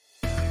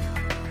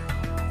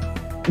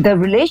The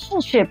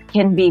relationship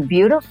can be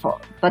beautiful,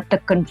 but the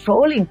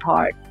controlling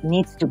part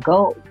needs to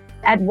go.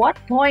 At what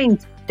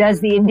point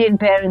does the Indian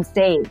parent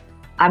say,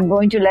 I'm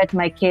going to let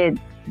my kid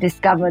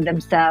discover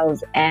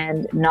themselves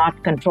and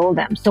not control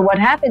them? So what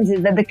happens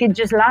is that the kid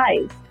just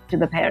lies to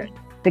the parent.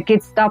 The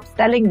kid stops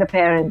telling the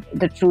parent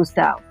the true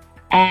self.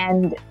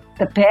 And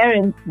the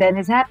parent then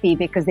is happy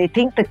because they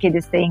think the kid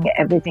is saying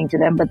everything to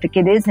them, but the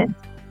kid isn't.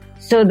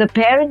 So the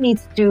parent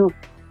needs to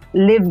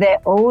live their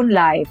own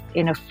life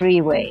in a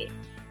free way.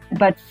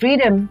 But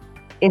freedom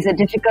is a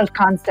difficult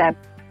concept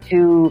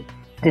to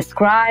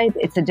describe.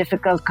 It's a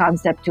difficult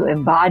concept to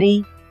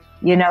embody.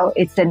 You know,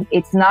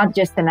 it's not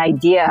just an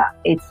idea.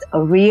 It's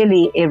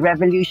really a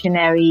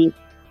revolutionary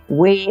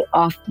way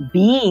of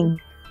being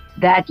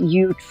that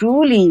you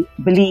truly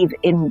believe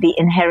in the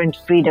inherent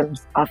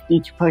freedoms of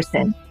each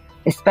person,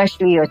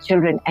 especially your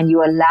children, and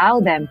you allow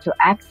them to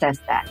access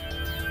that.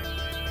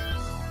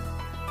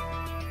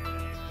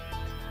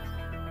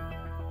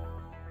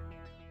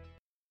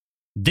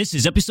 This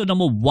is episode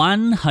number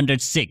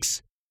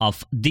 106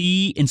 of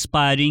The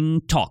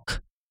Inspiring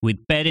Talk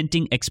with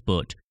parenting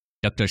expert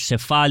Dr.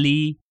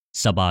 Shefali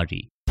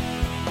Tsabary.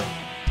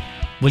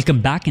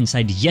 Welcome back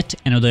inside yet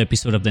another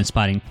episode of The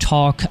Inspiring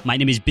Talk. My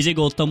name is Bijay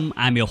Gautam.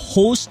 I'm your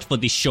host for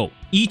this show.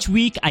 Each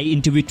week, I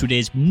interview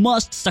today's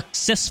most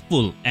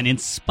successful and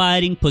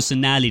inspiring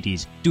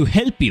personalities to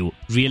help you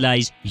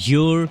realize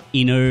your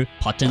inner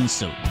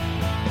potential.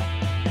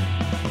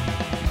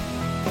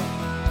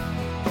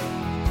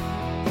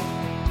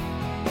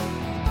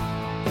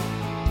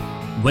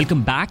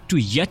 Welcome back to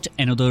yet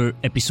another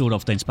episode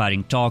of The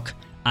Inspiring Talk.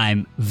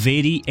 I'm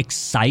very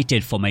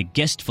excited for my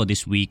guest for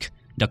this week,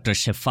 Dr.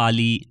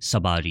 Shefali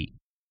Tsabary.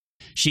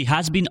 She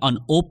has been on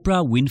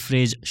Oprah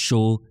Winfrey's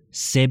show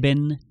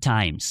 7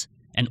 times,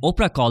 and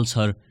Oprah calls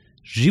her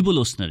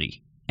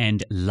revolutionary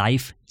and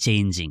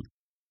life-changing.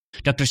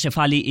 Dr.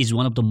 Shefali is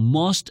one of the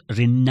most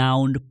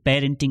renowned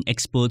parenting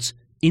experts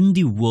in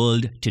the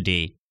world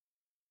today.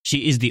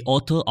 She is the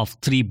author of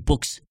 3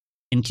 books,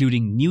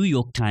 including New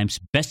York Times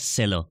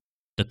bestseller,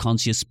 The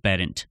Conscious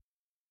Parent.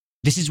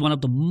 This is one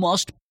of the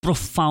most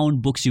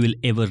profound books you will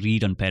ever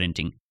read on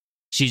parenting.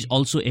 She is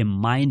also a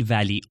Mind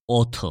Valley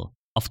author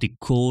of the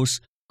course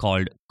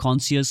called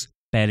Conscious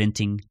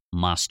Parenting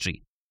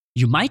Mastery.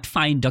 You might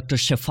find Dr.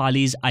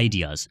 Shefali's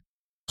ideas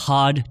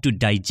hard to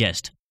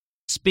digest,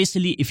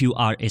 especially if you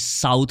are a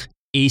South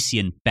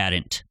Asian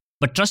parent.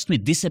 But trust me,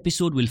 this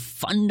episode will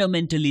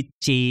fundamentally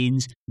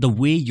change the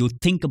way you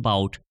think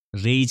about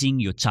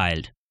raising your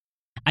child.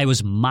 I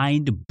was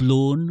mind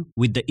blown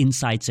with the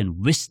insights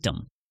and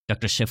wisdom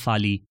Dr.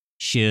 Shefali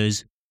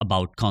shares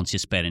about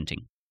conscious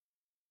parenting.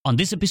 On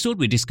this episode,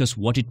 we discuss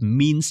what it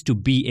means to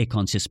be a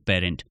conscious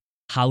parent,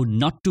 how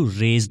not to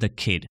raise the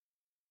kid,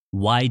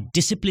 why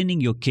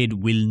disciplining your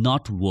kid will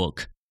not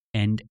work,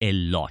 and a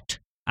lot.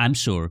 I'm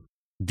sure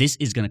this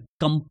is going to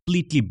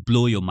completely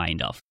blow your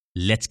mind off.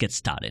 Let's get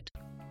started.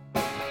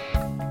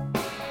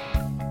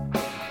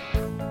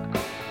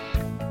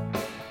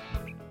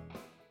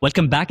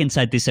 Welcome back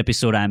inside this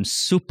episode. I'm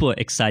super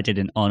excited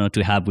and honored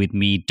to have with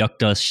me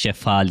Dr.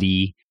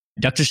 Shefali.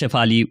 Dr.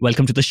 Shefali,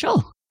 welcome to the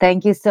show.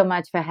 Thank you so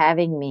much for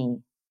having me.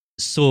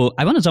 So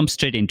I want to jump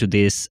straight into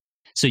this.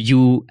 So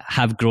you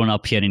have grown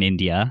up here in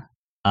India,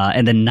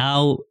 and then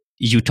now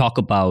you talk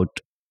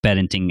about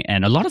parenting,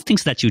 and a lot of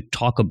things that you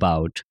talk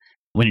about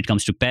when it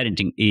comes to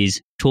parenting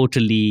is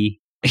totally,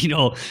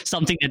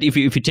 something that if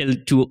you tell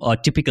to a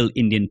typical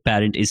Indian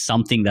parent is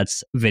something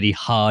that's very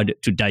hard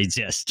to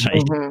digest, right?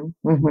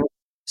 Mm-hmm, mm-hmm.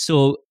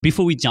 So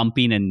before we jump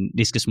in and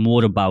discuss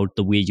more about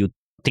the way you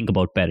think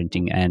about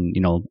parenting and,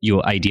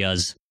 your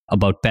ideas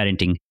about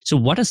parenting. So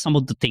what are some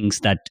of the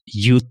things that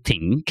you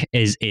think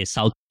as a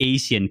South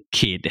Asian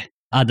kid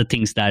are the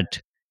things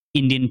that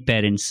Indian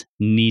parents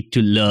need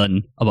to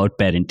learn about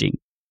parenting?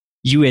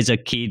 You as a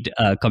kid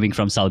coming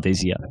from South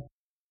Asia.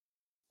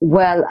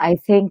 Well, I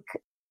think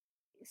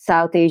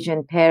South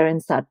Asian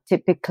parents are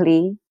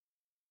typically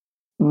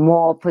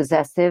more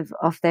possessive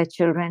of their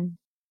children.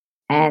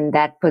 And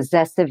that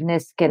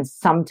possessiveness can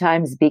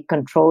sometimes be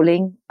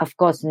controlling. Of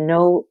course,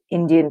 no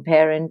Indian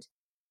parent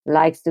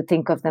likes to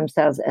think of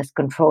themselves as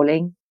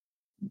controlling,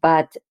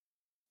 but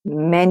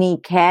many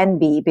can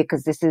be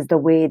because this is the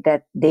way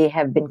that they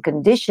have been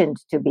conditioned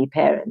to be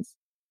parents.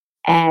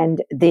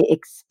 And they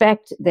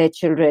expect their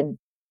children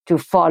to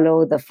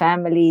follow the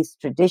family's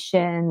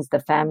traditions,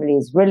 the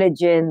family's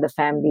religion, the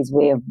family's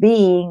way of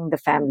being, the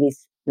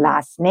family's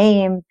last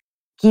name,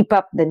 keep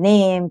up the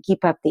name,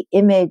 keep up the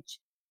image.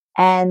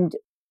 And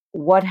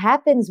what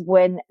happens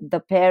when the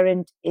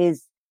parent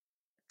is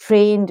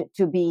trained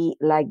to be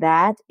like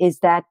that is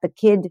that the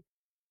kid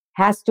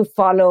has to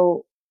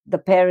follow the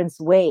parent's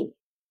way.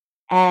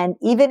 And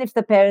even if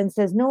the parent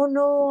says,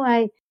 no,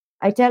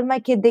 I tell my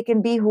kid they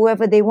can be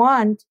whoever they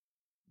want,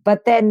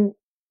 but then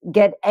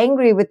get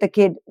angry with the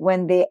kid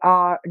when they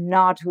are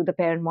not who the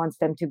parent wants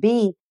them to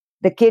be,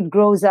 the kid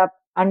grows up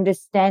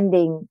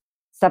understanding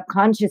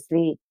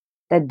subconsciously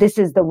that this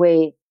is the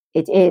way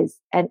it is.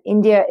 And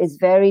India is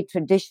very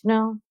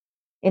traditional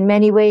in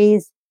many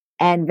ways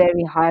and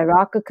very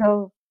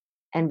hierarchical.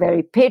 and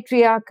very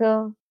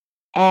patriarchal.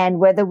 And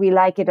whether we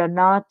like it or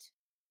not,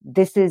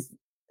 this is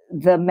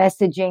the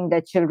messaging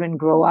that children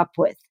grow up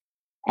with.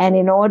 And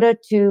in order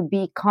to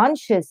be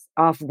conscious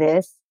of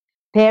this,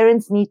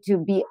 parents need to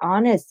be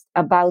honest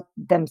about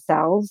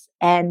themselves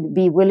and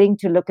be willing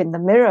to look in the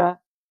mirror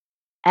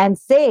and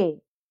say,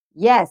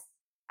 yes,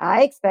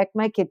 I expect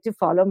my kid to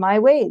follow my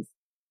ways.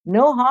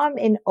 No harm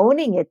in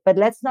owning it, but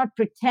let's not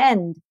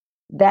pretend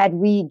that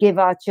we give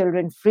our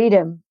children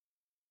freedom,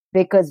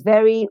 because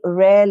very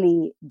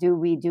rarely do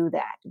we do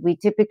that. We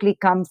typically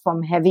come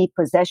from heavy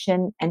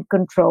possession and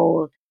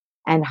control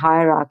and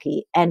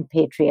hierarchy and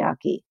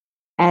patriarchy.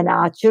 And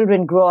our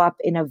children grow up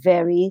in a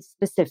very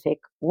specific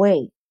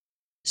way.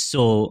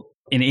 So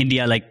in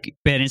India, like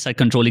parents are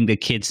controlling their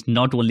kids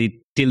not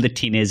only till the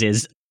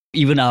teenagers,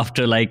 even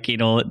after they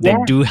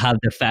do have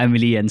the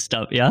family and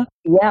stuff. Yeah.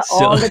 Yeah,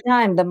 So all the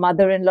time. The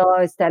mother-in-law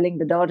is telling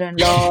the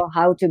daughter-in-law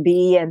how to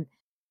be, and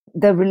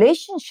the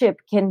relationship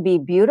can be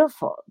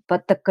beautiful,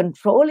 but the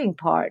controlling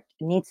part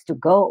needs to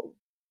go.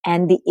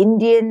 And the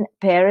Indian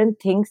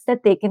parent thinks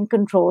that they can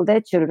control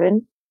their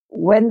children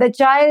when the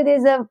child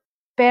is a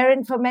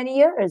parent for many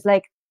years.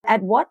 Like,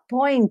 at what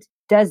point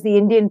does the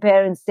Indian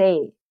parent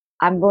say,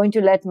 I'm going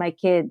to let my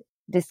kid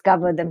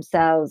discover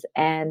themselves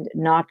and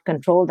not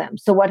control them?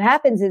 So what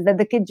happens is that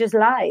the kid just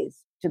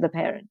lies to the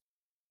parent.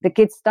 The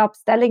kid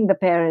stops telling the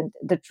parent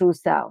the true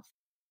self.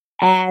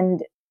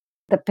 And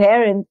the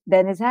parent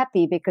then is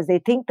happy because they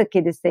think the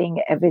kid is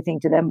saying everything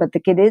to them, but the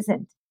kid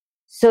isn't.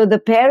 So the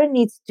parent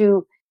needs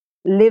to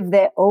live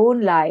their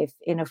own life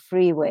in a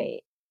free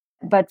way.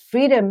 But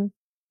freedom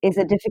is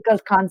a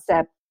difficult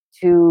concept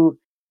to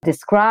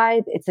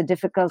describe. It's a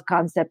difficult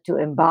concept to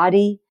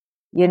embody.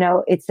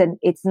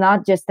 It's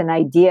not just an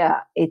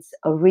idea. It's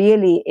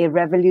really a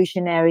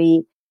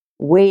revolutionary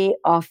way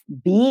of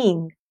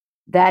being,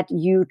 that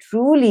you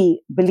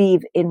truly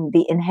believe in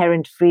the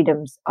inherent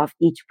freedoms of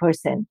each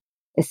person,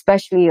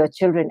 especially your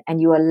children,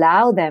 and you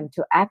allow them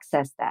to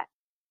access that.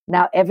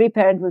 Now, every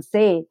parent will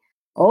say,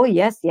 oh,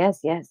 yes, yes,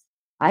 yes,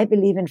 I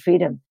believe in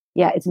freedom.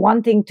 Yeah, it's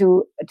one thing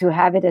to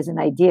have it as an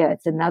idea.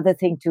 It's another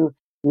thing to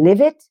live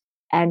it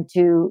and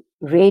to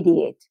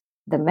radiate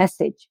the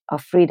message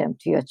of freedom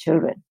to your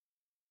children.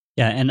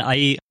 yeah, and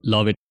I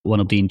love it. One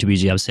of the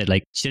interviews you have said,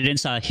 like, children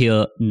are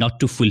here not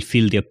to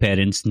fulfill their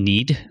parents'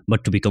 need,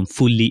 but to become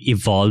fully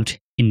evolved,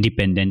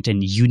 independent,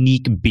 and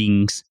unique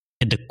beings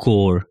at the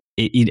core.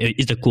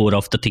 Is the core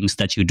of the things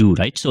that you do,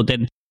 right? So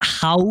then,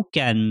 how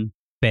can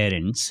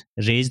parents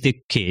raise their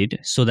kid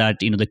so that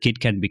the kid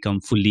can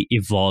become fully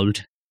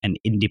evolved and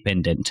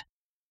independent?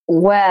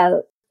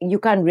 Well, you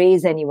can't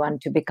raise anyone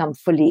to become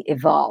fully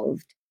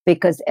evolved,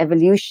 because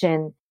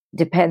evolution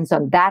depends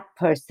on that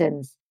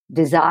person's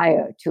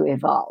desire to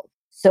evolve.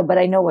 So, but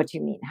I know what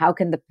you mean. How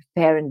can the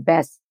parent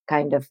best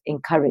kind of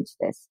encourage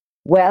this?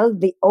 Well,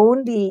 the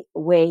only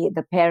way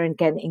the parent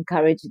can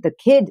encourage the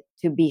kid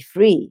to be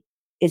free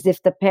is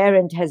if the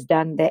parent has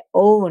done their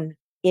own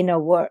inner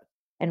work.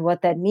 And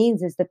what that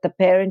means is that the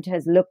parent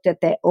has looked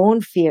at their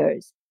own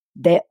fears,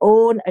 their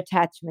own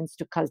attachments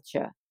to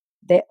culture,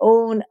 their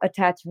own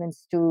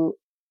attachments to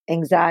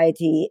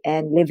anxiety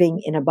and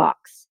living in a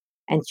box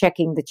and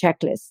checking the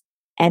checklist,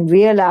 and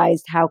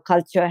realized how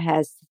culture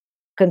has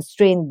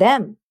constrained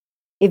them.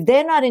 If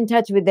they're not in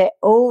touch with their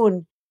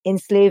own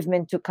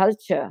enslavement to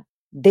culture,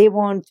 they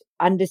won't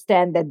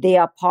understand that they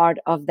are part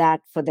of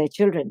that for their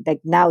children.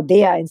 Like, now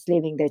they are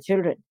enslaving their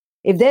children.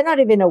 If they're not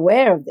even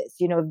aware of this,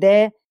 if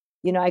they're,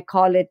 I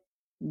call it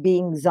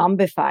being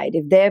zombified,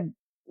 if they're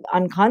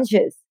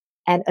unconscious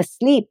and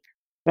asleep,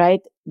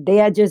 right?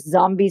 They are just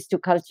zombies to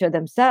culture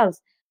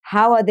themselves.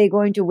 How are they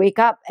going to wake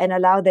up and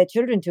allow their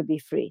children to be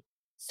free?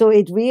 So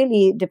it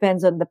really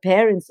depends on the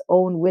parents'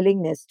 own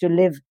willingness to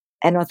live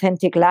an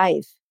authentic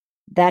life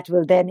that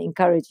will then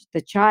encourage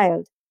the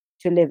child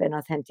to live an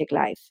authentic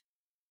life.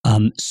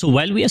 So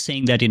while we are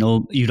saying that,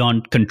 you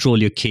don't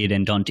control your kid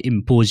and don't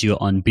impose your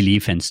own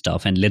belief and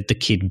stuff and let the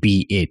kid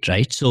be it,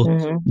 right? So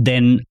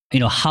then,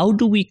 how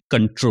do we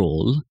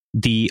control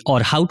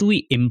or how do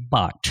we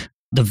impart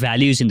the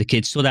values in the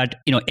kids so that,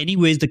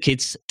 anyways, the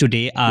kids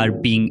today are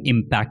being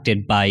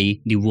impacted by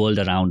the world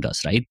around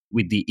us, right?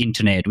 With the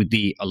internet, with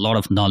a lot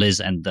of knowledge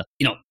and the,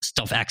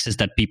 stuff access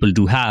that people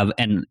do have.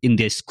 And in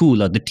their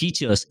school or the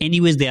teachers,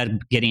 anyways, they are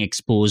getting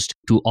exposed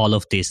to all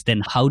of this.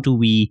 Then how do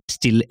we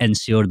still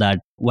ensure that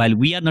while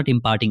we are not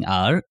imparting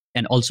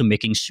and also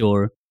making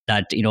sure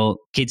that,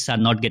 kids are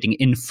not getting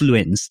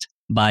influenced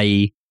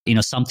by,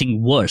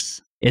 something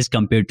worse as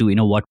compared to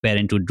what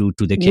parent would do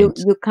to the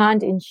kids? You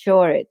can't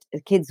ensure it.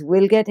 The kids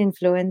will get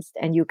influenced,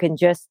 and you can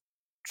just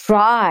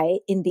try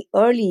in the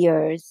early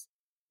years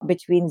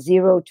between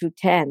 0 to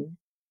 10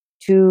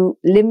 to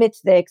limit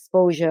their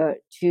exposure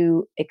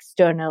to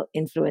external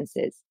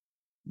influences.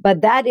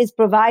 But that is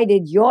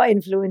provided your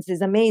influence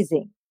is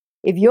amazing.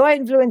 If your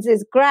influence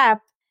is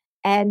crap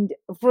and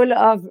full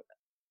of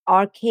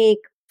archaic,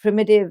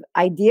 primitive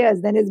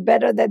ideas, then it's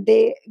better that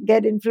they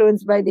get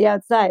influenced by the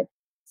outside.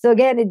 So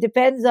again, it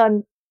depends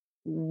on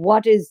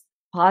what is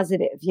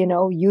positive.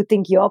 You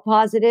think you're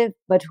positive,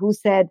 but who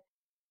said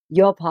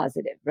you're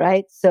positive,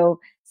 right? So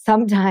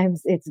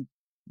sometimes it's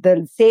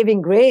the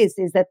saving grace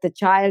is that the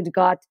child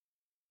got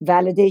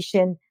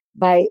validation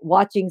by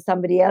watching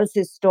somebody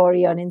else's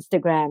story on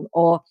Instagram,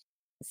 or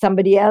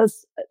somebody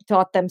else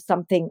taught them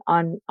something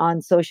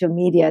on social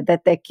media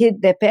that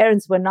their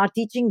parents were not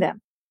teaching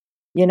them.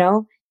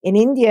 In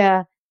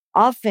India,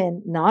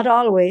 often, not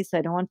always,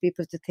 I don't want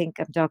people to think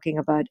I'm talking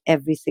about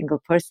every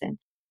single person.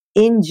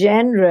 In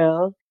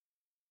general,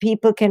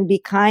 people can be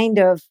kind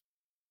of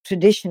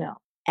traditional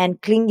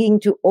and clinging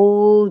to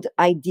old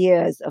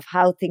ideas of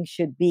how things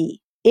should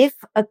be. If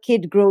a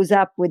kid grows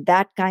up with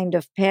that kind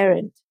of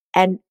parent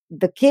and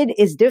the kid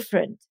is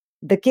different,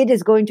 the kid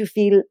is going to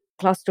feel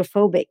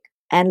claustrophobic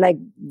and like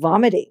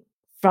vomiting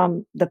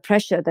from the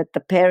pressure that the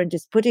parent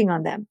is putting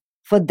on them.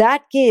 For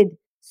that kid,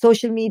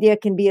 social media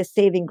can be a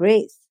saving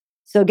grace.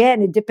 So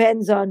again, it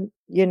depends on,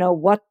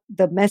 what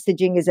the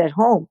messaging is at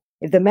home.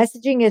 If the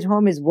messaging at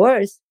home is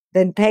worse,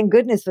 then thank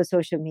goodness for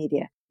social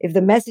media. If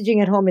the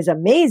messaging at home is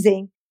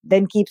amazing,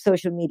 then keep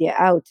social media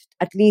out,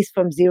 at least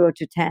from 0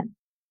 to 10.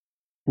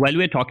 While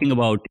we're talking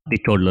about the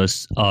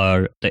toddlers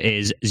or the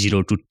age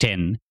 0 to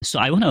 10, so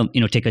I want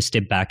to take a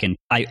step back, and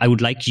I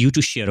would like you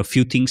to share a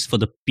few things for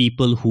the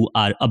people who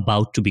are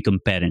about to become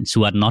parents,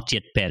 who are not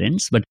yet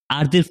parents. But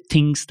are there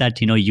things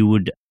that you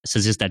would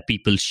suggest that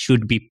people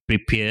should be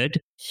prepared?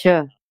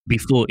 Sure.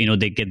 Before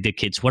they get their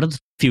kids? What are the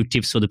few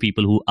tips for the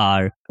people who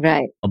are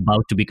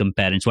about to become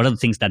parents? What are the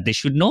things that they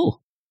should know?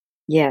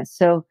 Yeah.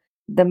 So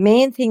the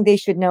main thing they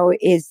should know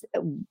is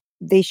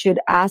they should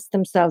ask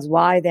themselves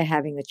why they're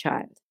having a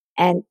child.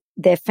 And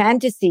their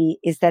fantasy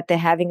is that they're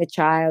having a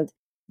child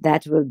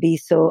that will be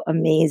so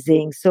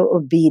amazing, so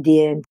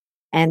obedient,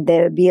 and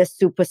they'll be a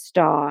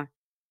superstar.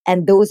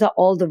 And those are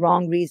all the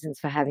wrong reasons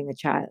for having a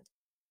child.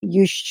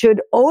 You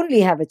should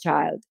only have a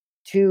child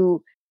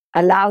to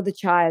allow the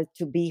child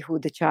to be who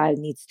the child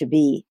needs to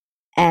be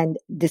and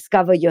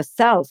discover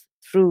yourself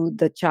through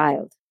the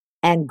child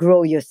and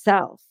grow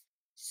yourself.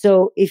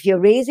 So if you're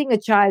raising a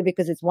child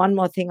because it's one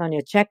more thing on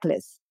your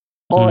checklist,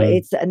 or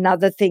it's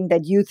another thing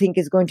that you think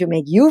is going to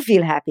make you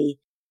feel happy,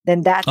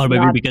 then that's or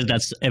maybe not because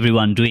that's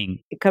everyone doing.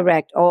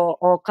 Correct.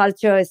 Or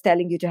culture is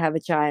telling you to have a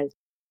child.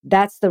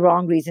 That's the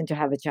wrong reason to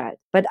have a child.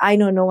 But I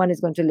know no one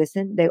is going to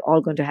listen. They're all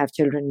going to have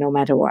children no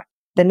matter what.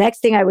 The next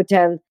thing I would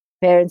tell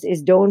parents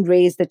is don't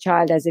raise the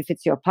child as if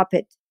it's your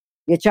puppet.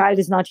 Your child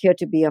is not here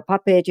to be a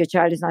puppet. Your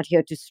child is not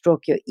here to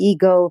stroke your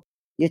ego.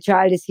 Your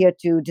child is here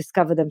to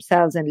discover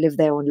themselves and live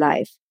their own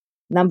life.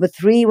 Number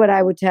 3, what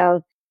I would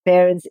tell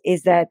parents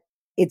is that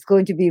it's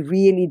going to be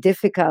really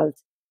difficult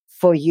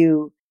for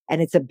you and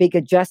it's a big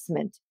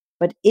adjustment.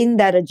 But in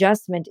that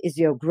adjustment is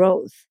your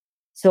growth.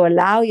 So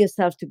allow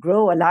yourself to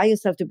grow, allow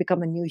yourself to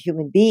become a new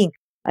human being,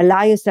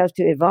 allow yourself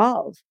to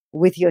evolve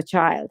with your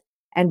child.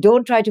 And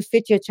don't try to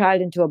fit your child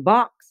into a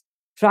box.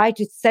 Try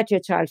to set your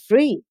child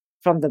free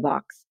from the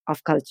box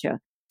of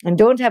culture. And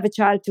don't have a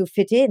child to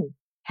fit in.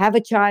 Have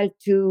a child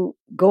to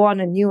go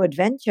on a new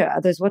adventure.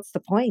 Otherwise, what's the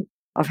point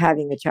of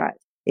having a child?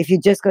 If you're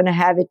just going to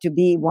have it to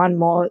be one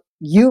more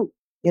you,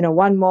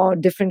 one more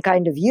different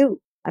kind of you.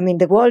 I mean,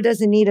 the world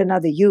doesn't need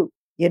another you.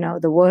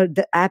 The world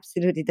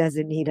absolutely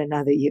doesn't need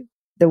another you.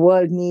 The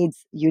world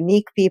needs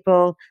unique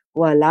people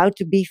who are allowed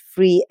to be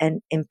free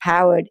and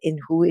empowered in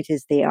who it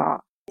is they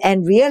are.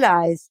 And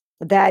realize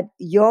that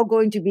you're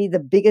going to be the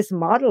biggest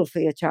model for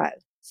your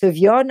child. So if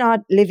you're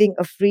not living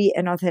a free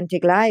and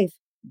authentic life,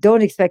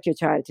 don't expect your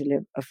child to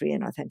live a free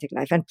and authentic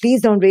life. And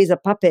please don't raise a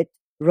puppet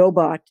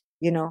robot,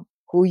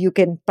 who you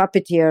can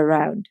puppeteer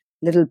around,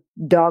 little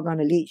dog on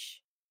a leash.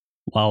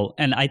 Wow.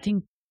 And I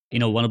think,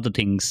 one of the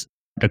things,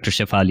 Dr.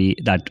 Shefali,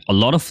 that a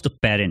lot of the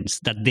parents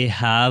that they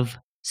have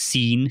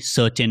seen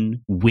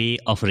certain way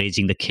of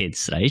raising the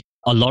kids, right?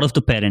 A lot of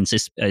the parents,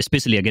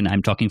 especially again,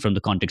 I'm talking from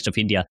the context of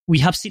India, we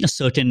have seen a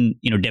certain,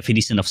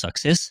 definition of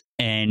success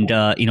and,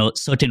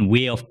 certain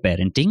way of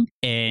parenting.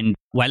 And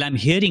while I'm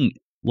hearing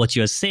what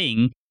you're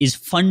saying is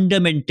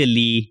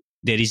fundamentally,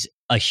 there is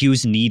a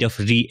huge need of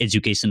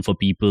re-education for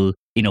people,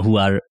 who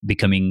are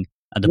becoming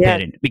the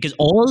parent, because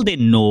all they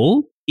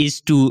know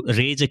is to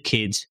raise a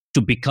kid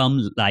to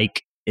become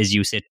like, as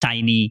you said,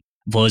 tiny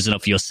version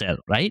of yourself,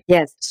 right?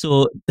 Yes.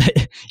 So,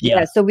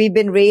 yeah. So we've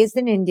been raised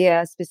in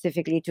India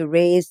specifically to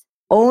raise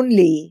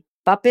only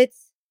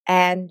puppets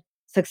and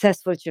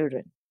successful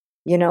children,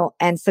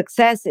 and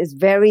success is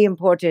very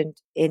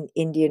important in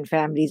Indian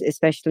families,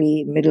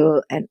 especially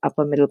middle and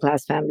upper middle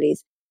class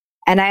families.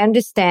 And I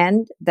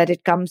understand that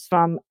it comes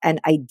from an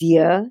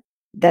idea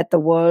that the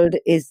world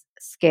is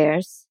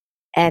scarce.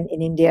 And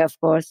in India, of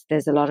course,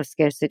 there's a lot of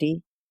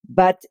scarcity.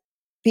 But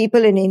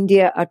people in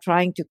India are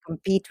trying to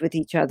compete with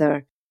each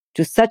other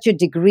to such a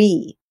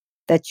degree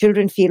that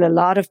children feel a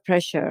lot of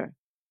pressure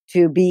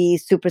to be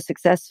super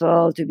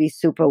successful, to be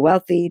super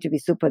wealthy, to be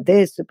super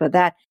this, super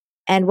that.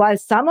 And while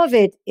some of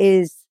it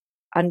is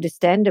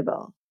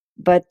understandable,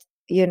 but,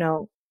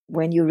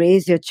 when you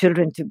raise your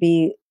children to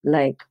be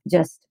like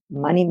just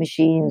money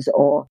machines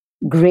or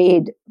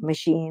grade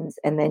machines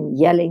and then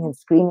yelling and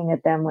screaming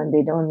at them when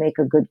they don't make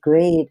a good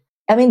grade,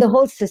 I mean, the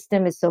whole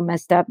system is so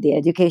messed up. The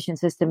education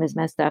system is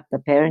messed up. The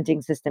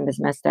parenting system is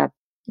messed up,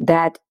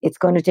 that it's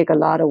going to take a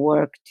lot of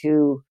work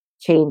to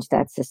change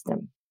that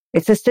system.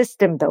 It's a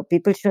system, though.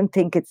 People shouldn't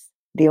think it's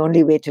the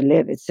only way to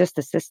live. It's just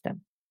a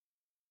system.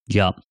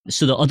 Yeah.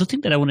 So the other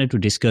thing that I wanted to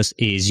discuss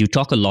is you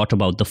talk a lot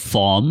about the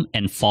form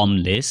and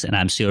formless, and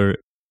I'm sure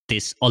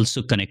this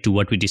also connect to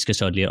what we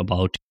discussed earlier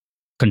about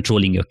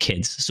controlling your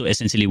kids. So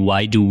essentially,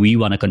 why do we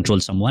want to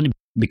control someone?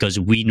 Because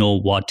we know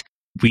what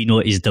we know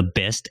is the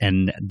best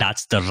and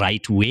that's the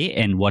right way,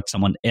 and what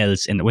someone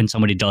else, and when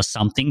somebody does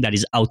something that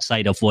is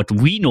outside of what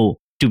we know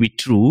to be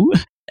true,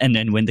 and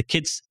then when the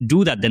kids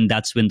do that, then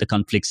that's when the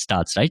conflict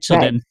starts, right? So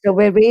Right. then, So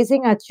we're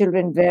raising our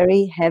children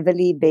very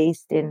heavily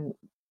based in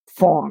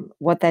form.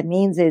 What that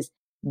means is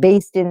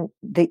based in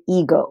the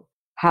ego,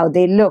 how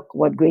they look,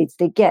 what grades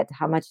they get,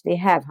 how much they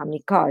have, how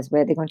many cars,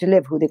 where they're going to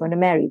live, who they're going to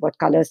marry, what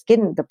color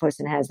skin the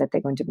person has that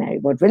they're going to marry,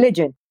 what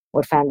religion,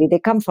 what family they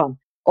come from.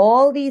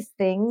 All these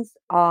things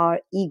are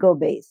ego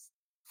based,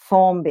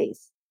 form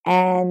based.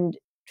 And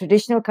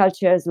traditional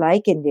cultures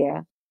like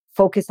India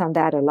focus on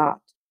that a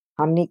lot.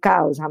 How many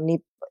cows, how many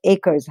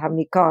acres, how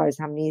many cars,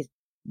 how many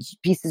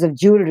pieces of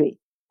jewelry.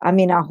 I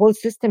mean, our whole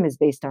system is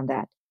based on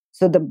that.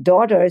 So the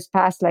daughter is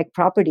passed like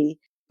property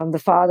from the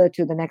father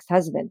to the next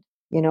husband,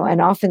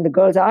 and often the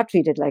girls are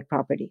treated like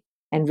property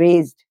and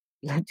raised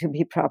to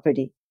be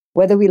property.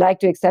 Whether we like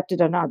to accept it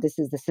or not, this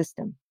is the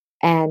system.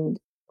 And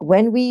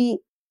when we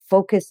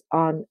focus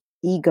on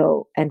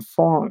ego and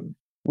form,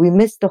 we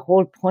miss the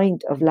whole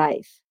point of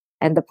life.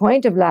 And the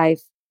point of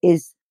life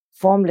is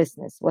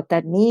formlessness. What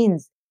that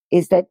means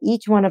is that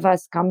each one of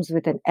us comes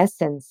with an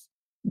essence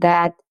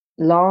that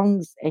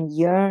longs and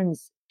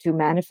yearns to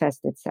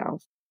manifest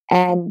itself.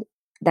 And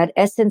that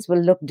essence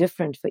will look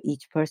different for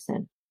each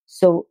person.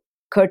 So,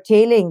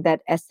 curtailing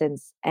that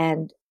essence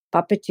and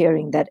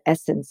puppeteering that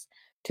essence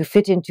to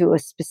fit into a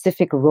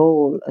specific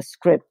role, a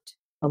script,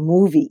 a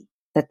movie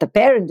that the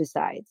parent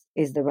decides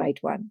is the right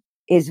one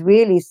is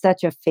really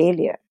such a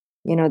failure.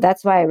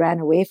 That's why I ran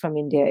away from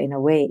India in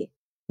a way,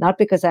 not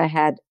because I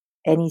had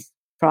any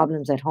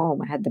problems at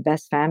home. I had the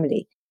best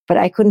family, but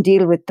I couldn't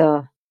deal with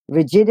the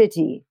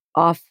rigidity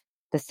of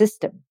the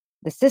system.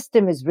 The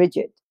system is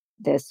rigid.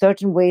 There's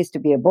certain ways to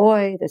be a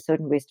boy, there's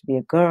certain ways to be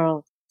a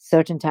girl,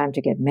 certain time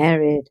to get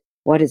married,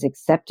 what is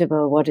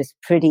acceptable, what is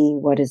pretty,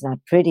 what is not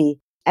pretty.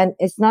 And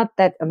it's not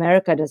that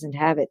America doesn't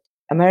have it.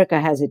 America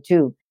has it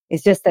too.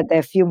 It's just that there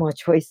are few more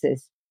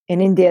choices.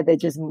 In India, there are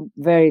just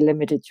very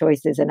limited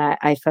choices. And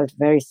I felt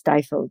very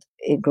stifled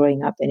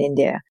growing up in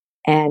India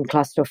and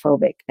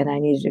claustrophobic. And I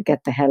needed to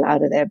get the hell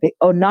out of there.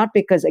 Not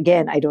because,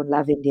 again, I don't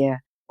love India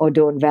or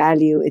don't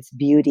value its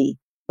beauty.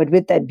 But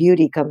with that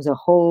beauty comes a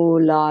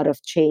whole lot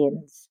of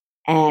chains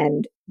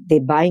and they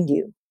bind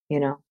you,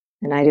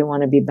 and I didn't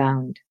want to be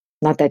bound.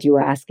 Not that you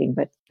were asking,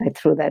 but I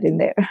threw that in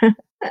there.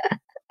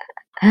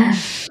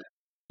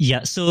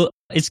 yeah, so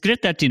it's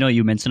great that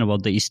you mentioned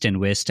about the East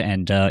and West,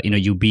 and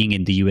you being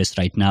in the US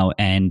right now,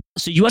 and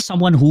so you are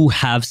someone who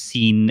have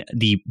seen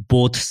the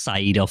both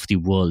side of the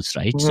worlds,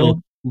 right? Mm-hmm.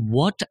 So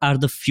what are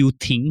the few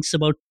things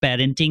about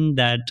parenting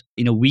that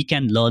we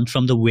can learn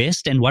from the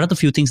West, and what are the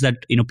few things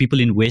that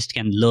people in West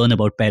can learn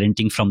about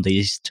parenting from the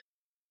East?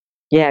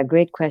 Yeah,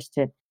 great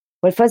question.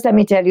 Well, first let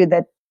me tell you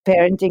that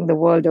parenting the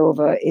world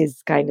over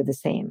is kind of the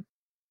same.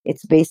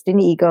 It's based in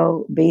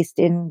ego, based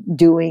in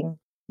doing,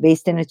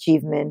 based in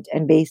achievement,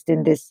 and based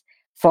in this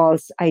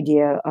false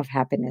idea of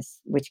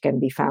happiness, which can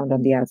be found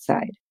on the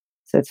outside.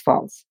 So it's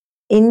false.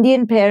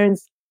 Indian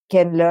parents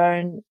can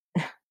learn.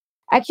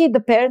 Actually, the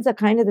parents are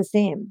kind of the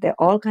same. They're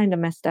all kind of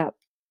messed up.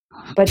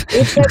 But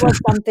if there was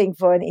something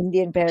for an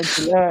Indian parent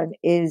to learn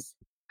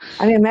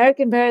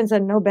American parents are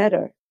no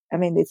better.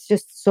 It's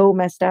just so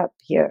messed up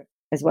here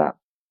as well.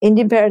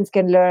 Indian parents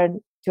can learn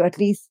to at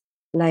least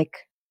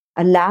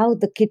allow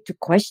the kid to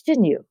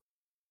question you,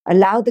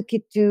 allow the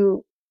kid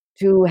to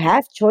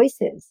have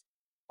choices,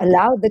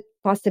 allow the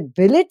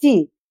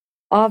possibility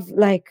of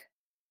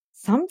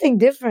something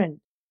different.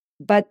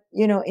 But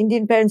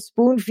Indian parents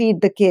spoon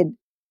feed the kid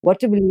what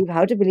to believe,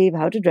 how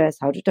to dress,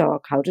 how to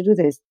talk, how to do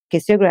this.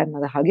 Kiss your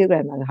grandmother, hug your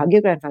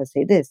grandfather,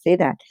 say this, say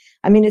that.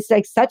 It's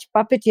like such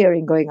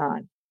puppeteering going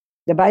on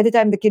that by the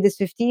time the kid is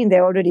 15,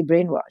 they're already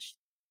brainwashed.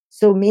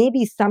 So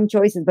maybe some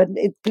choices, but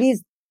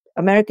please,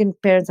 American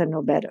parents are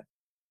no better.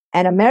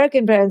 And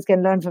American parents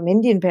can learn from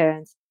Indian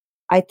parents.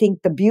 I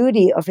think the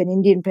beauty of an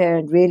Indian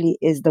parent really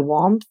is the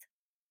warmth.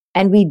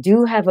 And we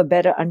do have a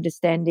better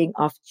understanding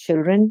of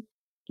children,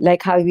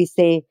 like how we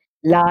say,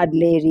 laad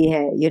le rahi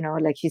hai,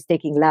 like she's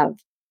taking love.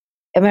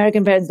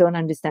 American parents don't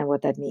understand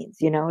what that means,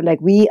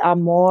 like we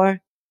are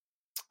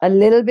a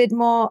little bit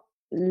more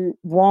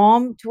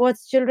warm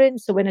towards children.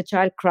 So when a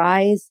child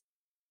cries,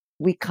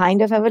 we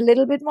kind of have a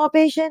little bit more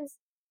patience.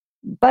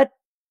 But,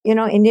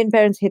 Indian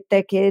parents hit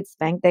their kids,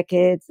 spank their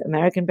kids.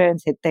 American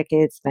parents hit their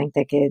kids, spank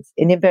their kids.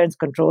 Indian parents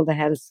control the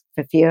hell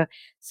for fear,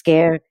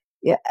 scare.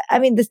 Yeah,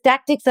 the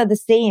tactics are the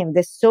same.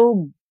 They're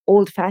so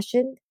old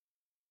fashioned.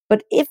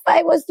 But if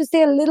I was to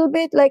say a little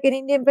bit like an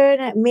Indian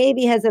parent,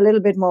 maybe has a little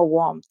bit more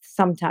warmth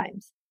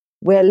sometimes.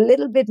 We're a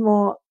little bit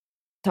more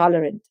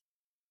tolerant,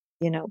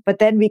 but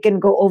then we can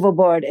go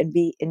overboard and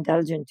be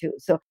indulgent too.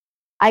 So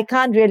I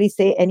can't really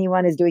say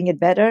anyone is doing it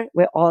better.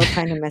 We're all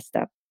kind of messed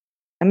up.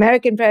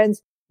 American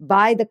parents,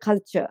 by the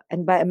culture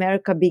and by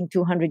America being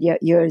 200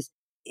 years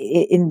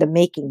in the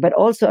making, but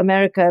also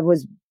America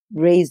was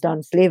raised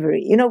on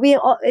slavery.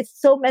 It's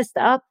so messed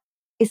up.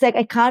 It's like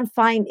I can't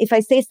find, if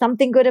I say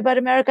something good about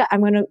America, I'm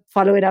going to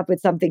follow it up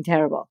with something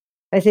terrible.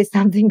 If I say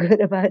something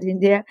good about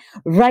India,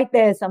 right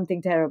there is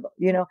something terrible.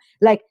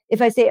 Like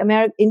if I say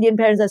Indian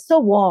parents are so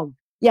warm,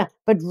 yeah,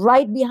 but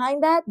right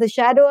behind that, the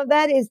shadow of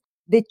that is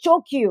they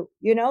choke you.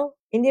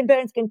 Indian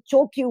parents can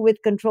choke you with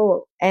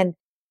control, and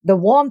the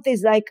warmth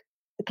is like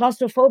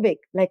claustrophobic,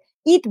 like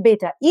eat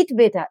beta, eat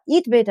beta,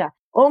 eat beta.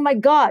 Oh my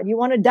God, you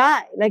want to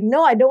die? Like,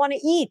 no, I don't want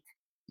to eat.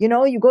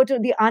 You go to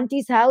the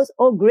auntie's house.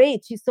 Oh,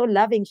 great. She's so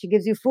loving. She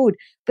gives you food,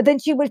 but then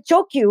she will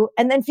choke you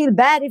and then feel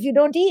bad if you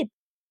don't eat.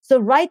 So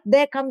right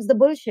there comes the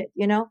bullshit,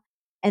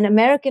 and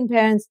American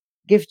parents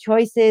give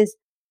choices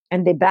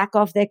and they back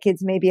off their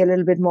kids maybe a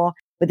little bit more,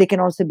 but they can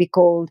also be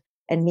cold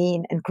and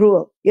mean and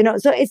cruel,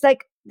 so it's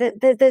like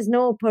there's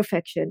no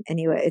perfection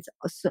anywhere. It's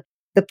also,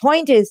 the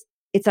point is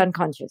it's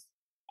unconscious.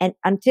 And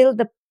until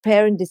the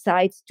parent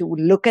decides to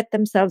look at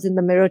themselves in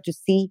the mirror to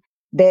see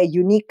their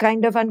unique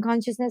kind of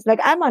unconsciousness, like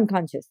I'm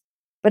unconscious,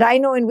 but I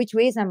know in which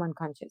ways I'm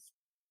unconscious.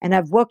 And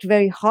I've worked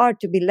very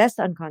hard to be less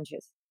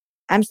unconscious.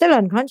 I'm still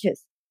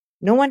unconscious.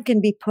 No one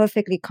can be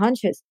perfectly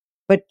conscious.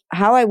 But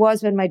how I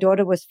was when my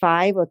daughter was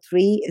 5 or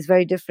 3 is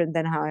very different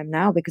than how I am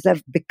now, because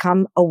I've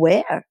become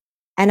aware.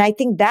 And I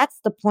think that's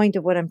the point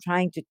of what I'm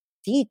trying to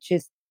teach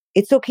is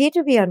it's okay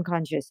to be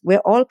unconscious. We're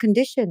all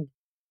conditioned.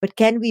 But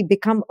can we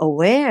become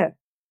aware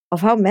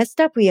of how messed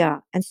up we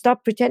are and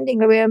stop pretending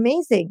that we're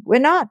amazing? We're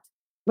not.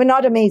 We're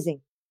not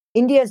amazing.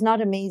 India is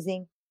not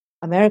amazing.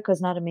 America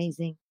is not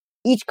amazing.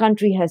 Each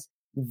country has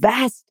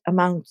vast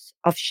amounts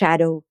of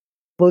shadow,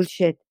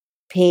 bullshit,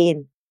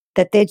 pain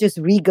that they're just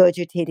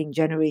regurgitating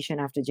generation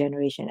after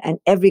generation. And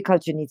every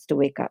culture needs to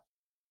wake up.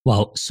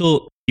 Wow.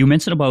 So you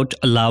mentioned about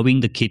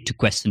allowing the kid to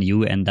question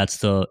you, and that's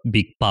the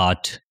big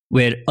part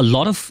where a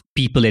lot of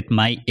people at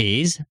my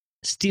age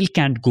still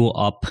can't go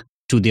up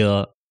to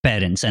their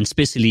parents and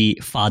especially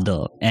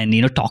father and,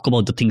 talk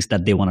about the things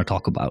that they want to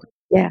talk about.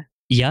 Yeah.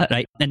 Yeah,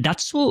 right. And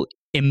that's so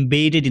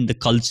embedded in the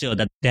culture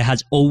that there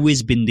has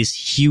always been this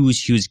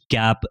huge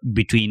gap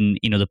between,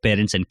 the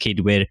parents and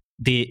kid where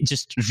they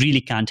just really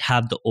can't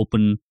have the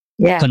open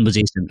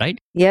conversation, right?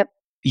 Yep.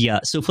 Yeah.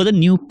 So for the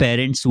new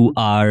parents who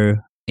are,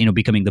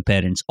 becoming the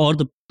parents or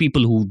the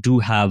people who do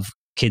have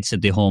kids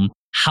at their home,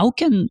 how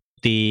can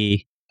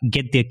they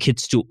get their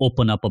kids to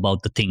open up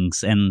about the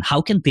things, and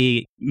how can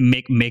they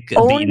make the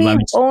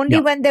environment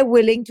only when they're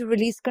willing to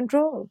release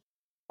control,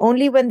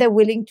 only when they're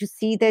willing to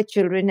see their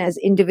children as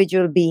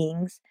individual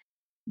beings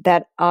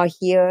that are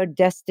here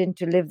destined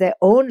to live their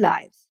own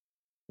lives,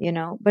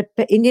 but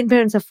Indian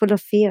parents are full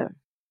of fear.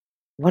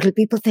 What will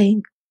people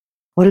think?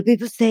 What will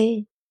people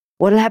say?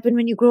 What will happen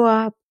when you grow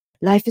up?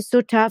 Life is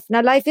so tough.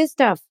 Now life is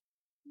tough,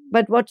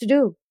 but what to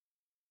do?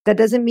 That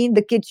doesn't mean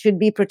the kid should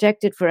be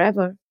protected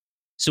forever.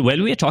 So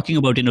while we are talking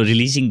about,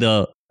 releasing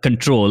the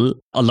control,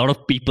 a lot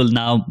of people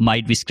now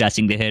might be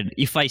scratching their head.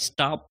 If I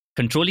stop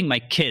controlling my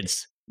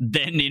kids,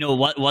 then,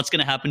 what's going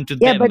to happen to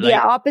them? Yeah, but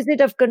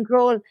opposite of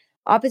control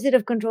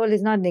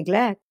is not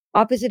neglect.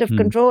 Opposite of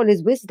control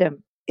is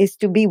wisdom, is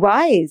to be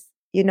wise,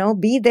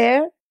 be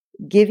there,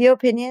 give your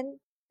opinion,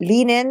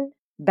 lean in,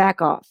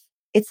 back off.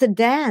 It's a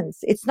dance.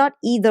 It's not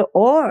either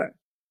or.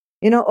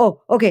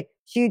 Oh, okay,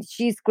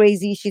 she's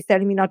crazy. She's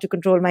telling me not to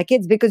control my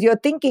kids, because you're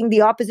thinking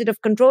the opposite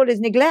of control is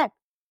neglect.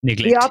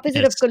 The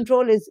opposite of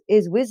control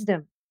is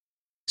wisdom.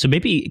 So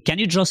maybe can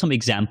you draw some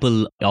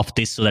example of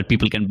this so that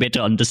people can better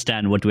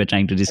understand what we're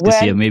trying to discuss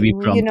here? Maybe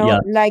from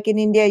like in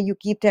India, you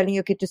keep telling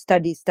your kid to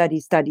study.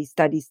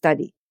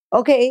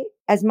 Okay,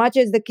 as much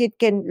as the kid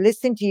can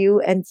listen to you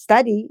and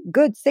study,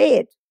 good, say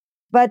it.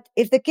 But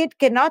if the kid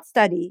cannot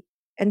study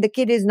and the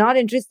kid is not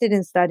interested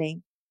in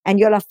studying and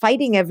you all are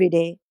fighting every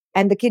day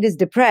and the kid is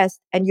depressed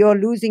and you're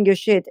losing your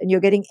shit and you're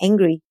getting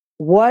angry,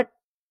 what?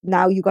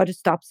 Now you got to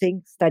stop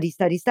saying study.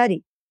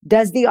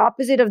 Does the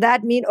opposite of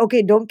that mean,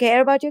 okay, don't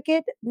care about your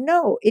kid?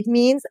 No, it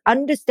means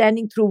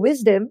understanding through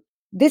wisdom.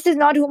 This is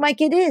not who my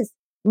kid is.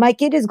 My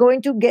kid is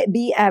going to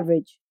be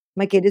average.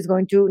 My kid is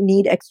going to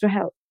need extra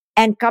help.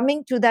 And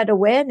coming to that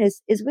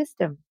awareness is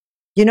wisdom.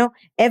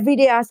 Every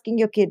day asking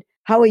your kid,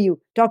 how are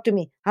you? Talk to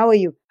me. How are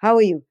you?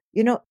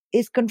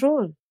 Is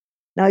control.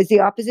 Now, is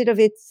the opposite of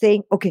it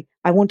saying, okay,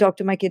 I won't talk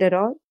to my kid at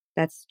all?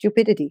 That's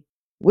stupidity.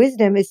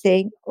 Wisdom is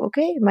saying,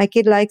 okay, my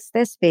kid likes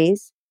their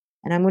space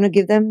and I'm going to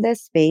give them their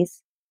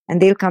space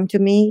and they'll come to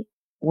me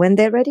when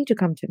they're ready to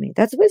come to me.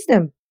 That's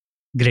wisdom.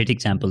 Great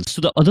example. So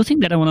the other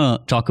thing that I want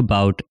to talk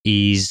about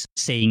is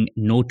saying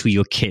no to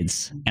your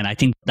kids. And I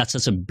think that's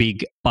such a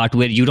big part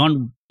where you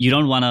don't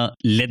want to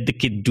let the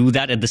kid do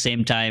that at the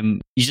same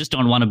time. You just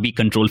don't want to be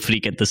control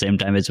freak at the same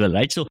time as well,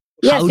 right? So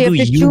how do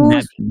you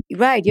choose?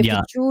 Right. You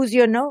have to choose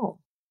your no.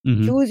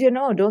 Mm-hmm. Choose your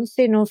no. Don't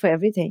say no for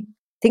everything.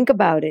 Think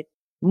about it.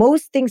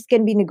 Most things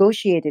can be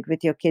negotiated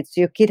with your kids.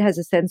 So your kid has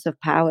a sense of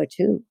power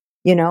too.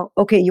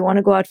 Okay, you want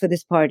to go out for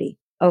this party.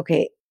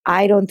 Okay,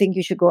 I don't think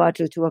you should go out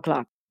till 2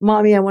 o'clock.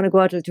 Mommy, I want to go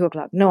out till 2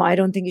 o'clock. No, I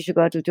don't think you should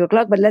go out till 2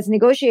 o'clock, but let's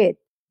negotiate.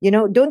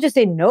 Don't just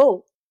say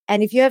no.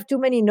 And if you have too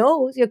many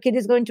no's, your kid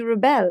is going to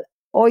rebel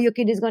or your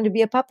kid is going to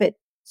be a puppet.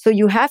 So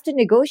you have to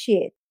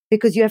negotiate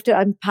because you have to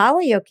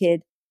empower your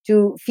kid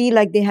to feel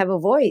like they have a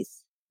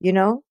voice.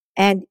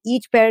 And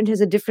each parent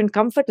has a different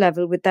comfort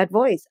level with that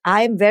voice.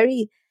 I am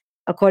very,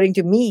 according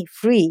to me,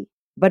 free,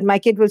 but my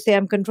kid will say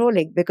I'm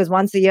controlling because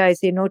once a year I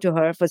say no to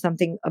her for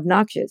something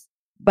obnoxious.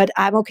 But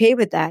I'm okay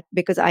with that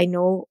because I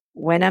know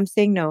when I'm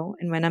saying no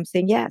and when I'm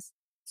saying yes.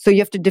 So you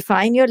have to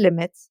define your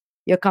limits,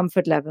 your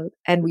comfort level,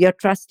 and your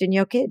trust in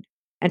your kid.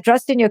 And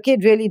trust in your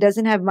kid really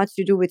doesn't have much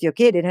to do with your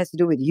kid. It has to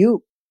do with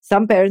you.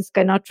 Some parents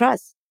cannot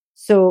trust.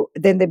 So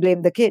then they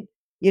blame the kid.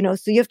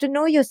 So you have to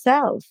know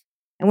yourself.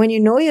 And when you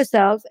know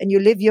yourself and you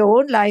live your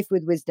own life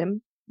with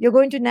wisdom, you're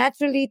going to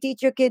naturally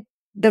teach your kid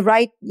the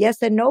right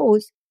yes and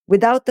no's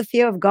without the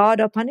fear of God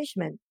or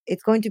punishment.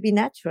 It's going to be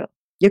natural.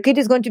 Your kid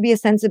is going to be a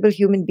sensible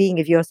human being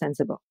if you're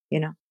sensible.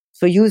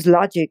 So use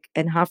logic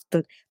and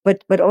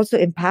but also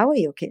empower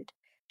your kid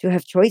to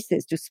have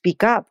choices, to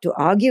speak up, to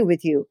argue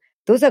with you.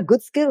 Those are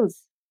good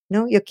skills.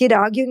 Your kid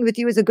arguing with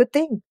you is a good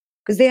thing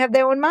because they have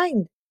their own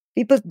mind.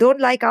 People don't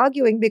like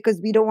arguing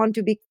because we don't want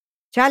to be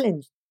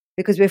challenged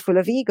because we're full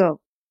of ego.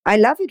 I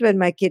love it when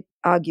my kid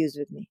argues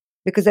with me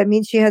because that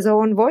means she has her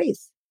own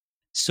voice.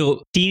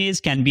 So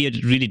teenage can be a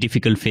really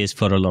difficult phase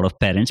for a lot of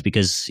parents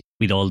because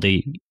with all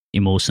the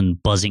emotion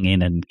buzzing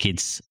in and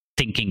kids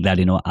thinking that,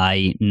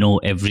 I know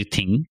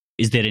everything.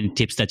 Is there any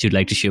tips that you'd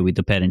like to share with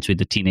the parents with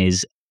the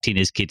teenage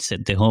kids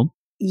at their home?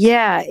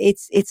 Yeah,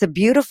 it's a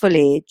beautiful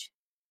age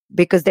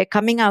because they're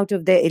coming out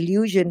of their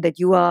illusion that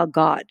you are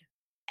God.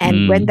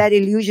 And when that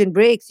illusion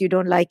breaks, you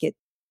don't like it.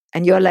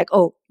 And you're like,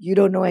 oh, you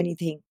don't know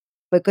anything.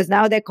 Because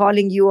now they're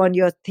calling you on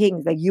your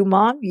things. Like, you,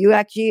 mom, you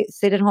actually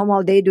sit at home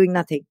all day doing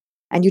nothing.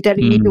 And you're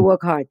telling me to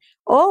work hard.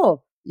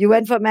 Oh, you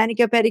went for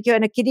manicure, pedicure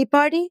and a kiddie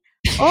party?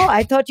 Oh,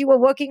 I thought you were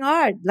working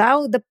hard.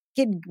 Now the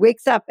kid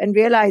wakes up and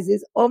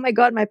realizes, oh my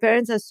God, my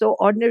parents are so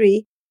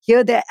ordinary.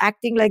 Here they're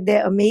acting like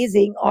they're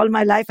amazing. All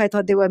my life I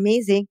thought they were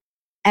amazing.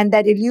 And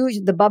that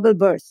illusion, the bubble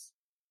bursts.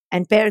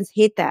 And parents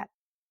hate that,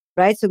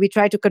 right? So we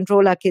try to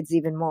control our kids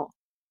even more.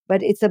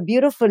 But it's a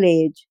beautiful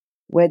age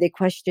where they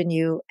question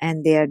you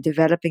and they are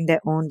developing their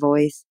own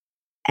voice.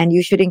 And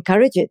you should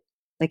encourage it.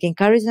 Like,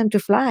 encourage them to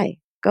fly.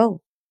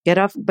 Go. Get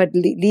off, but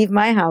leave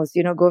my house,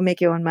 go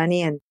make your own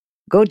money and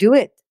go do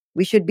it.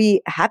 We should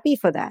be happy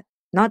for that,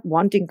 not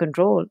wanting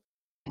control.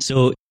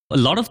 So a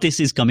lot of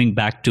this is coming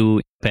back to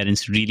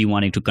parents really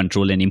wanting to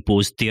control and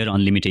impose their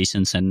own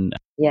limitations and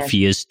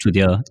fears to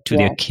their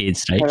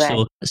kids, right?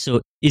 Correct.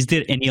 So is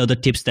there any other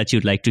tips that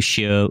you'd like to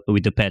share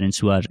with the parents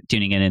who are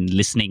tuning in and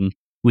listening,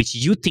 which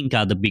you think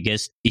are the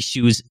biggest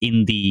issues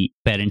in the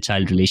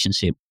parent-child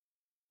relationship?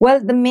 Well,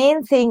 the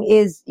main thing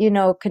is,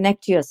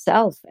 connect to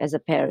yourself as a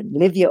parent,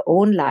 live your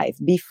own life,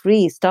 be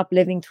free, stop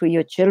living through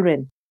your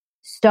children.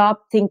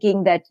 Stop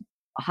thinking that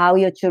how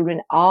your children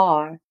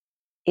are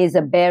is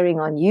a bearing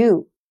on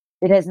you.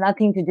 It has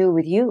nothing to do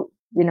with you.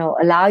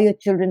 Allow your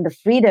children the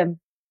freedom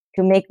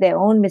to make their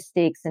own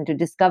mistakes and to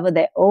discover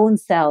their own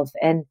self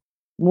and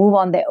move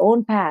on their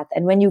own path.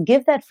 And when you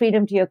give that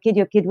freedom to your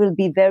kid will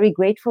be very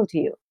grateful to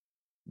you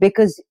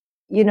because,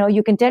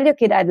 you can tell your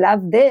kid, I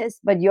love this,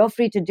 but you're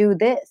free to do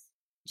this.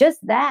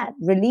 Just that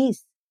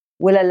release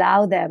will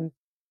allow them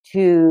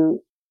to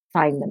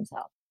find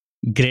themselves.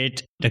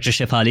 Great, Dr.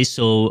 Shefali.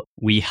 So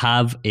we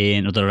have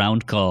another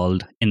round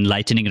called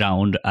Enlightening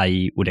Round.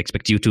 I would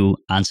expect you to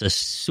answer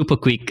super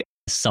quick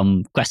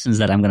some questions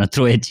that I'm going to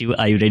throw at you.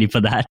 Are you ready for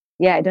that?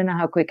 Yeah, I don't know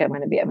how quick I'm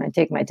going to be. I'm going to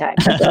take my time.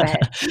 But go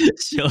ahead.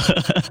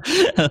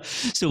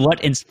 So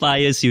what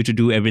inspires you to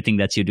do everything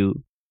that you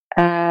do?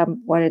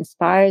 What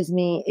inspires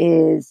me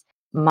is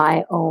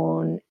my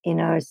own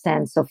inner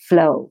sense of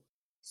flow.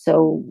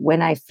 So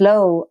when I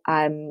flow,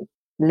 I'm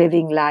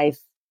living life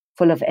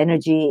full of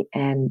energy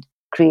and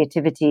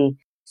creativity.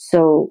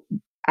 So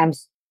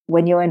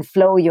when you're in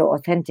flow, you're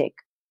authentic.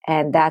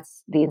 And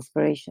that's the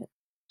inspiration.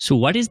 So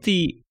what is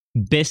the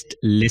best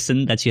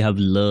lesson that you have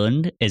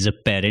learned as a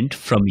parent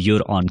from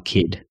your own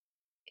kid?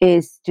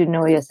 Is to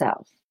know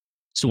yourself.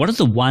 So what is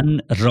the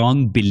one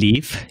wrong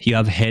belief you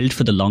have held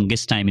for the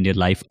longest time in your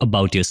life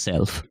about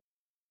yourself?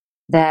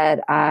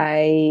 That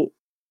I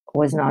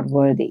was not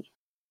worthy.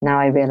 Now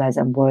I realize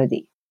I'm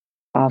worthy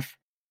of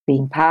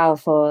being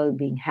powerful,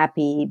 being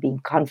happy,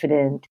 being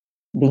confident,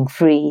 being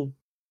free,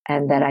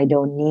 and that I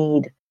don't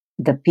need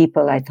the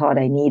people I thought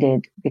I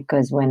needed,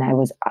 because when I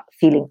was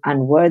feeling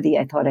unworthy,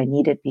 I thought I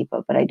needed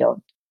people, but I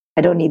don't.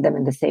 I don't need them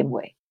in the same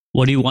way.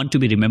 What do you want to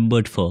be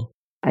remembered for?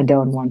 I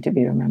don't want to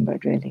be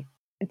remembered, really.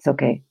 It's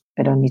okay.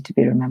 I don't need to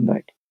be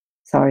remembered.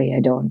 Sorry,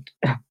 I don't.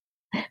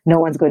 No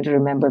one's going to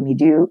remember me.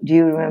 Do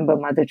you remember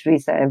Mother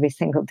Teresa every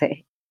single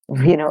day?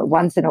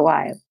 Once in a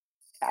while.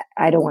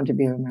 I don't want to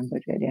be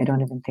remembered, really. I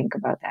don't even think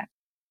about that.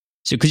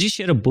 So could you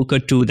share a book or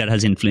two that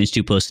has influenced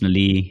you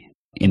personally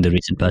in the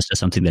recent past, or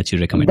something that you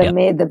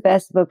recommend? The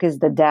best book is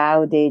the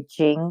Tao Te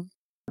Ching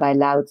by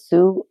Lao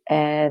Tzu,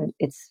 and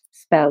it's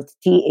spelled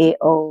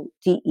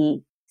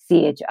Taoteaching,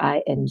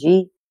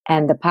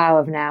 and The Power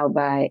of Now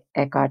by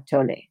Eckhart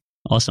Tolle.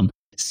 Awesome.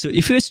 So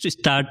if you were to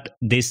start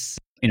this,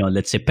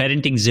 let's say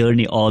parenting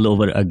journey all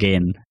over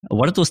again,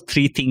 what are those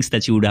 3 things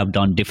that you would have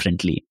done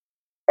differently?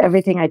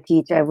 Everything I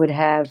teach, I would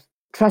have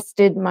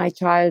trusted my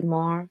child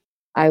more.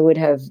 I would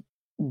have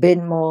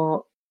been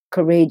more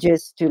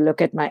courageous to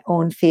look at my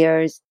own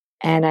fears,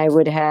 and I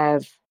would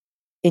have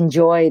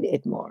enjoyed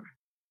it more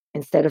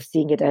instead of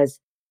seeing it as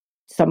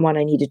someone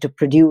I needed to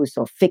produce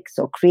or fix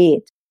or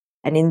create.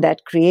 And in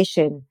that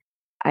creation,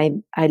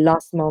 I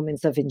lost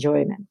moments of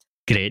enjoyment.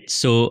 Great.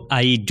 So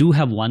I do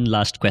have one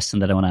last question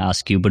that I want to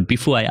ask you. But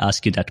before I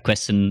ask you that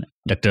question,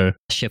 Dr.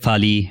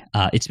 Shefali,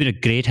 it's been a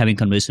great having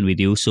conversation with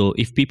you. So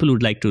if people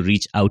would like to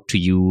reach out to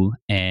you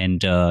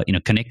and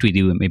connect with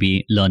you and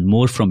maybe learn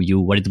more from you,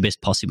 what is the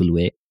best possible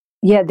way?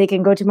 Yeah, they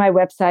can go to my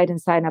website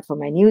and sign up for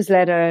my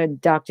newsletter,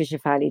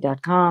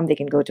 drshefali.com. They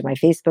can go to my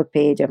Facebook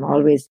page. I'm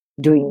always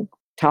doing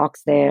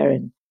talks there.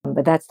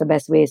 But that's the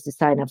best way, is to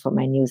sign up for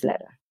my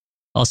newsletter.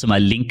 Awesome.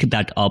 I'll link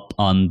that up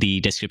on the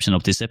description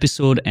of this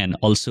episode. And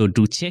also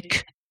do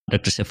check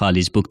Dr.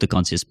 Shefali's book, The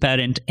Conscious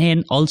Parent,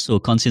 and also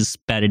Conscious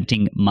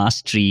Parenting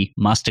Mastery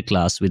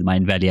Masterclass with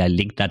Mind Valley. I'll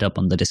link that up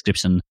on the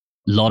description.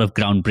 A lot of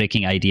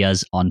groundbreaking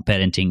ideas on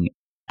parenting.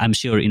 I'm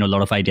sure, a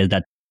lot of ideas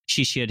that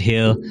she shared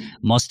here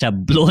must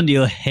have blown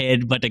your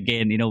head. But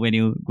again, when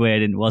you go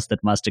ahead and watch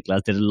that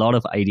masterclass, there's a lot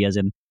of ideas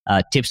and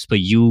tips for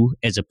you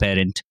as a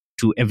parent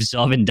to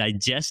absorb and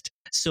digest.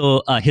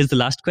 So here's the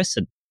last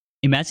question.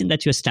 Imagine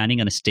that you're standing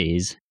on a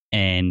stage,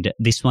 and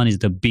this one is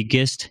the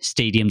biggest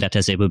stadium that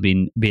has ever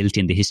been built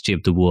in the history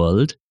of the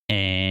world.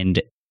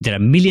 And there are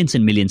millions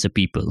and millions of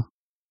people.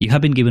 You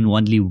have been given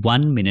only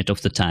 1 minute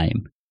of the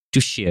time to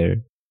share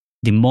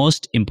the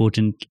most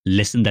important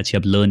lesson that you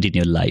have learned in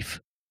your life.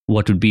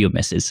 What would be your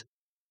message?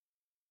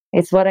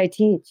 It's what I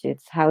teach.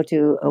 It's how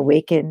to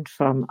awaken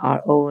from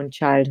our own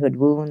childhood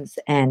wounds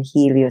and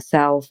heal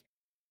yourself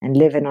and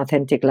live an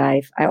authentic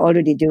life. I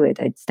already do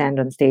it. I stand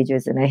on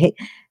stages and I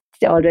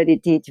already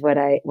teach what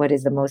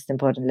is the most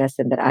important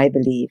lesson that I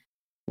believe,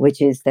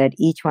 which is that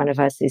each one of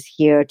us is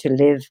here to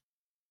live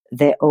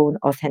their own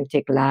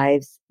authentic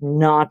lives,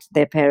 not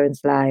their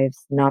parents'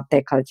 lives, not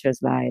their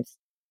culture's lives,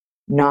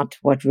 not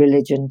what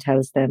religion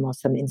tells them or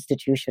some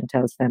institution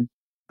tells them.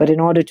 But in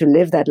order to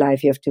live that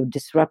life, you have to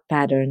disrupt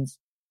patterns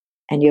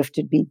and you have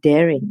to be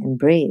daring and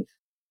brave.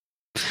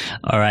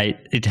 All right.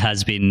 It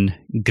has been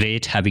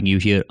great having you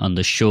here on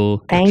the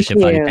show. Thank Dr.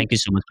 Shefali, you. thank you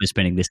so much for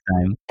spending this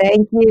time.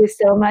 Thank you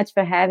so much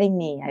for having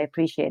me. I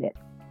appreciate it.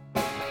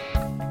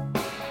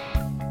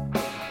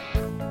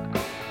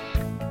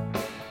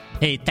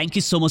 Hey, thank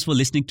you so much for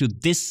listening to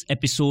this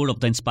episode of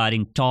The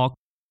Inspiring Talk.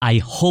 I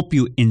hope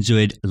you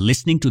enjoyed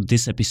listening to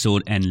this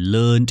episode and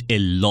learned a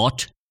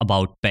lot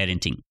about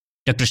parenting.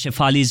 Dr.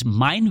 Shefali's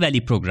Mind Valley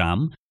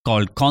program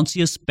called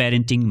Conscious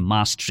Parenting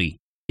Mastery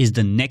is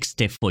the next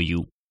step for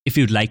you if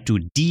you'd like to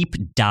deep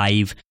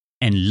dive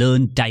and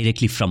learn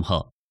directly from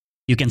her.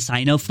 You can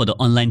sign up for the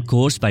online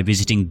course by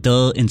visiting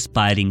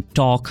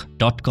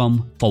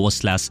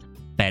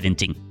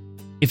theinspiringtalk.com/parenting.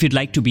 If you'd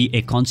like to be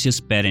a conscious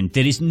parent,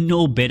 there is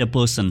no better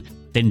person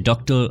than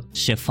Dr.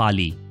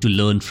 Shefali to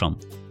learn from.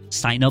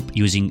 Sign up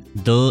using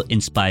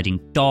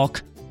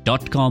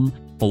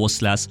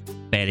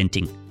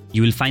theinspiringtalk.com/parenting.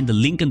 You will find the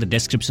link in the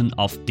description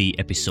of the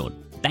episode.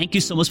 Thank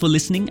you so much for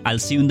listening. I'll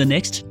see you in the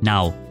next.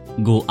 Now,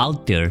 go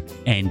out there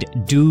and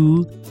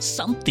do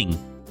something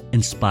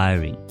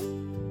inspiring.